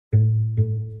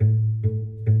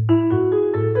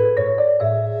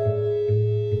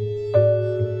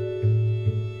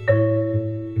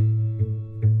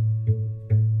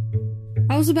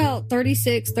was about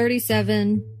 36,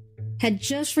 37, had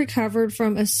just recovered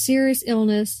from a serious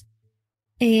illness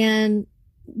and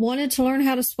wanted to learn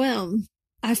how to swim.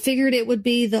 I figured it would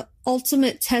be the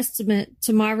ultimate testament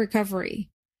to my recovery.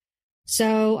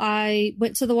 So I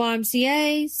went to the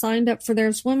YMCA, signed up for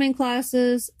their swimming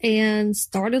classes, and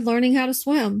started learning how to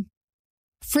swim.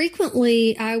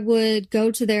 Frequently, I would go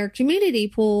to their community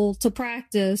pool to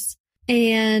practice,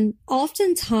 and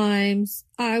oftentimes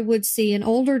I would see an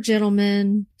older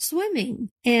gentleman swimming.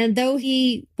 And though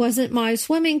he wasn't my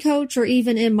swimming coach or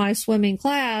even in my swimming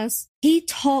class, he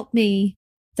taught me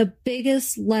the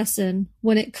biggest lesson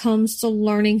when it comes to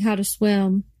learning how to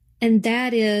swim. And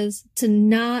that is to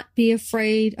not be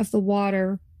afraid of the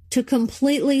water, to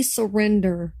completely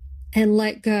surrender and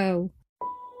let go.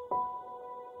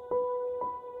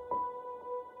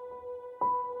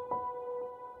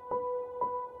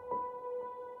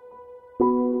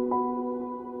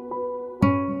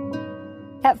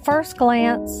 At first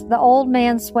glance, the old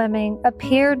man swimming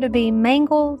appeared to be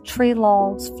mangled tree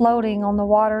logs floating on the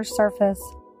water's surface.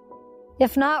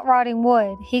 If not rotting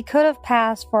wood, he could have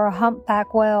passed for a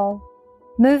humpback whale,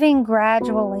 moving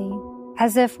gradually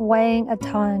as if weighing a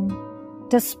ton,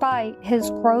 despite his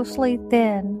grossly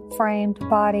thin framed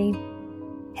body.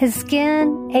 His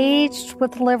skin, aged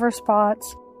with liver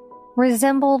spots,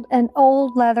 resembled an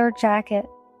old leather jacket.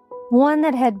 One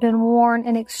that had been worn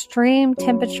in extreme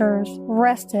temperatures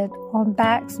rested on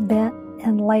backs bent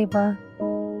in labor.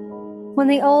 When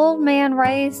the old man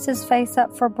raised his face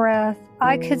up for breath,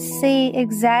 I could see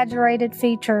exaggerated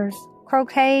features,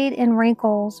 crocheted in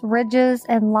wrinkles, ridges,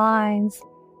 and lines,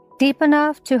 deep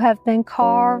enough to have been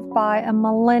carved by a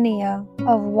millennia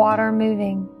of water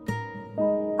moving.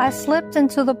 I slipped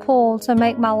into the pool to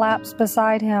make my laps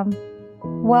beside him,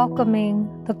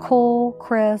 welcoming the cool,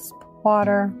 crisp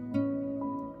water.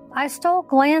 I stole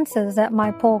glances at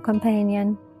my pool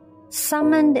companion,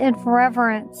 summoned in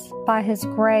reverence by his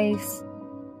grace.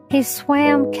 He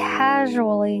swam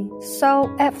casually,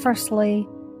 so effortlessly,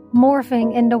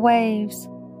 morphing into waves,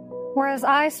 whereas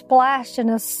I splashed in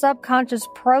a subconscious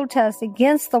protest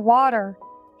against the water.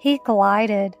 He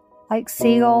glided like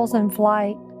seagulls in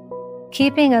flight,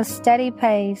 keeping a steady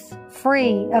pace,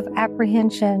 free of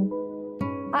apprehension.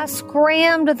 I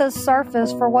scrammed to the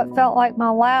surface for what felt like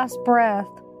my last breath,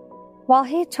 while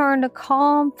he turned a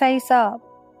calm face up,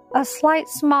 a slight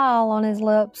smile on his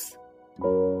lips.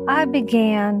 I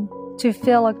began to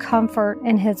feel a comfort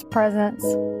in his presence.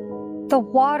 The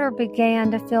water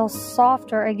began to feel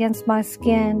softer against my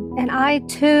skin, and I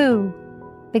too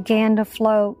began to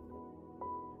float.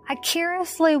 I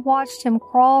curiously watched him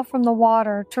crawl from the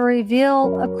water to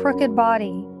reveal a crooked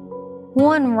body,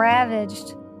 one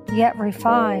ravaged yet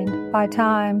refined by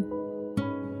time.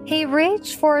 He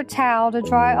reached for a towel to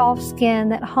dry off skin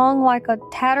that hung like a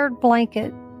tattered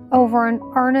blanket over an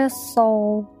earnest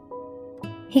soul.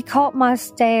 He caught my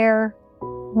stare,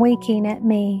 winking at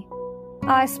me.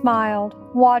 I smiled,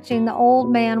 watching the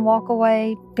old man walk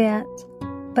away bent,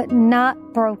 but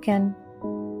not broken.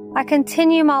 I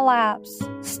continued my laps,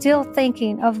 still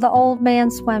thinking of the old man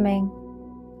swimming,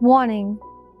 wanting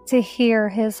to hear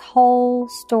his whole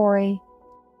story.